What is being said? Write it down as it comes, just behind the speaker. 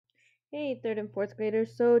Hey, third and fourth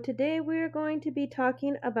graders. So today we're going to be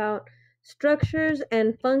talking about structures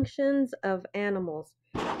and functions of animals.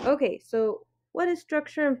 Okay, so what is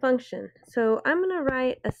structure and function? So I'm going to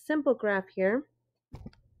write a simple graph here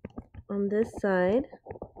on this side,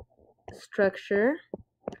 structure,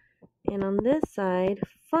 and on this side,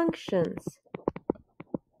 functions.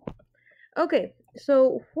 Okay,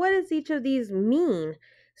 so what does each of these mean?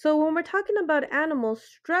 So when we're talking about animals,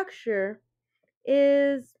 structure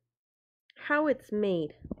is how it's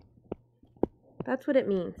made. That's what it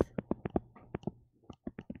means.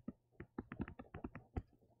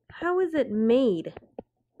 How is it made?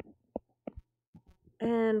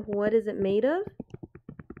 And what is it made of?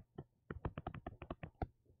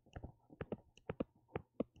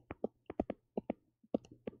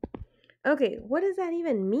 Okay, what does that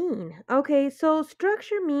even mean? Okay, so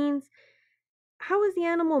structure means how is the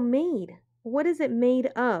animal made? What is it made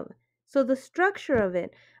of? So the structure of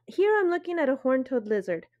it. Here I'm looking at a horned-toed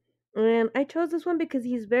lizard. And I chose this one because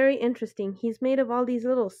he's very interesting. He's made of all these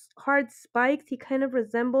little hard spikes. He kind of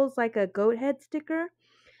resembles like a goat head sticker.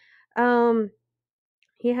 Um,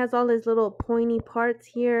 he has all his little pointy parts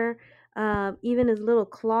here, even his little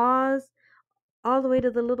claws, all the way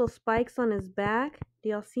to the little spikes on his back. Do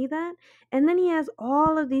y'all see that? And then he has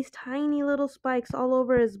all of these tiny little spikes all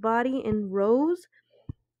over his body in rows,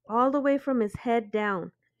 all the way from his head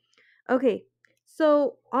down. Okay,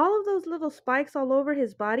 so all of those little spikes all over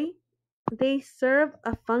his body, they serve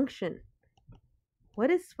a function.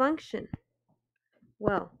 What is function?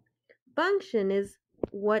 Well, function is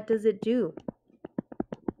what does it do?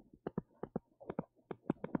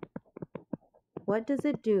 What does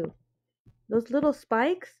it do? Those little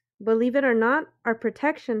spikes, believe it or not, are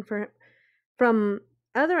protection from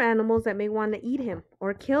other animals that may want to eat him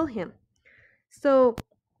or kill him. So,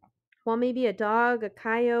 while maybe a dog, a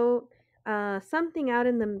coyote, something out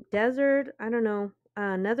in the desert, I don't know,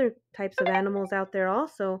 another types of animals out there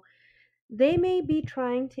also, they may be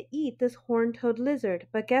trying to eat this horned-toed lizard.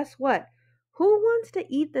 But guess what? Who wants to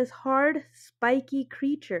eat this hard, spiky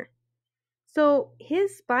creature? So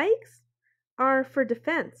his spikes are for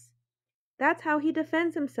defense. That's how he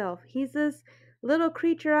defends himself. He's this little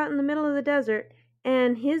creature out in the middle of the desert,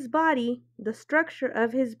 and his body, the structure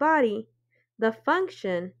of his body, the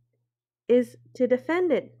function is to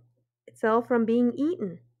defend itself from being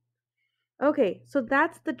eaten. Okay, so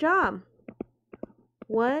that's the job.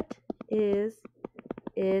 What is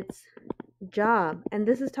its job? And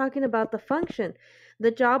this is talking about the function.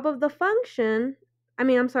 The job of the function,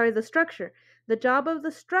 the structure. The job of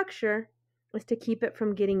the structure is to keep it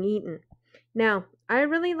from getting eaten. Now, I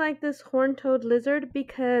really like this horned-toed lizard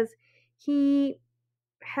because he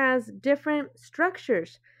has different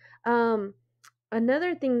structures.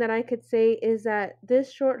 Another thing that I could say is that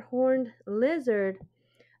this short-horned lizard,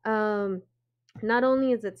 um, not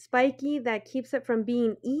only is it spiky that keeps it from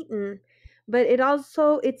being eaten, but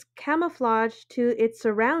it's camouflaged to its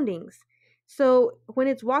surroundings. So when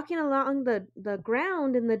it's walking along the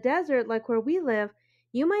ground in the desert, like where we live,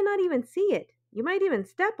 you might not even see it. You might even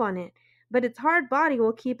step on it, but its hard body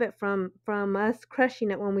will keep it from us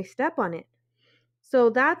crushing it when we step on it. So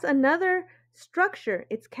that's another structure.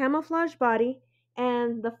 It's camouflage body,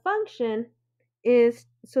 and the function is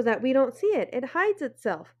so that we don't see it. It hides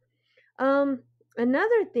itself.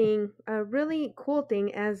 Another thing, a really cool thing,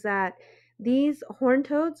 is that these horned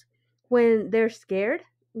toads, when they're scared,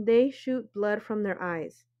 they shoot blood from their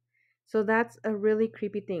eyes. So that's a really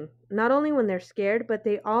creepy thing. Not only when they're scared, but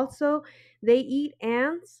they eat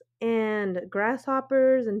ants and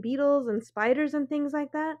grasshoppers and beetles and spiders and things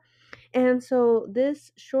like that. And so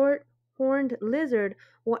this short horned lizard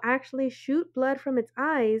will actually shoot blood from its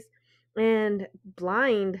eyes and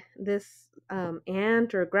blind this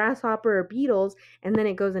ant or grasshopper or beetles, and then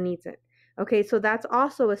it goes and eats it. Okay, so that's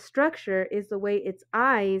also a structure, is the way its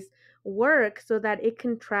eyes work so that it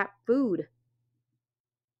can trap food.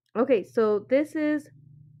 Okay, so this is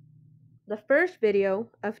the first video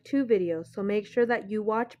of two videos, so make sure that you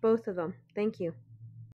watch both of them. Thank you.